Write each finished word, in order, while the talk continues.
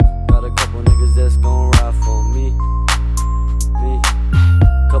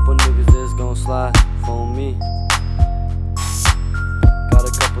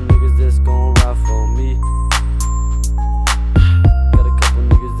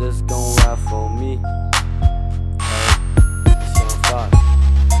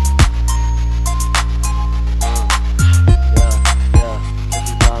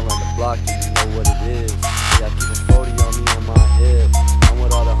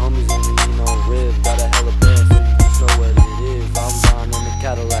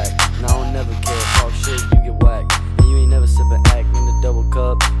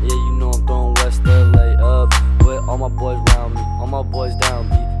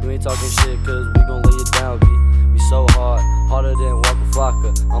You ain't talking shit, cause we gon' lay it down, G. We so hard, harder than Waka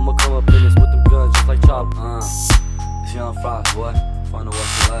Flocka. I'ma come up in this with them guns just like Chop. It's Young Fox, boy. Find a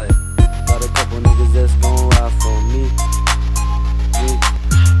W.L.A. Got a couple niggas that's gon' ride for me.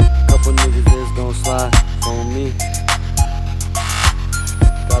 Couple niggas that's gon' slide for me.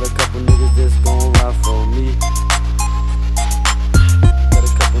 Got a couple niggas that's gon' ride for me. Got a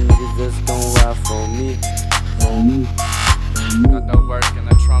couple niggas that's gon' ride for me. Got no work in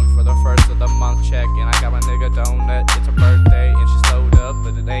the trunk for the first of the month check. And I got my nigga donut, it's her birthday. And she slowed up,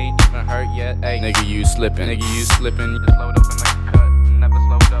 but it ain't even hurt yet. Ay, nigga, you slippin', nigga, you slippin'. Just load up and make a cut, never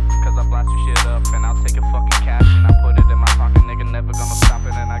slowed up, cause I blast your shit up. And I'll take your fucking cash and I put it in my pocket. Nigga, never gonna stop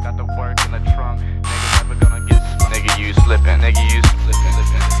it. And I got the work in the trunk, nigga, never gonna get spun. Nigga, you slippin', nigga, you slippin'.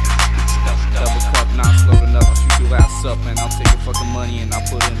 Double cup, not slow enough, I'll shoot your ass up. And I'll take your fucking money and I'll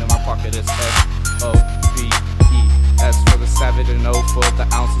put it in my pocket. It's S-O-B-E. S for the savage and O for the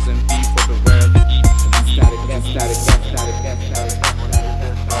ounces and B for the rare, the E. Static. Got a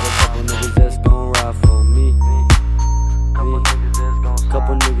couple niggas that's gon' ride for me.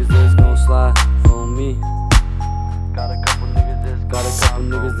 Couple niggas that's gon' slide for me. Got a couple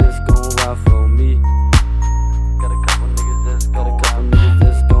niggas that's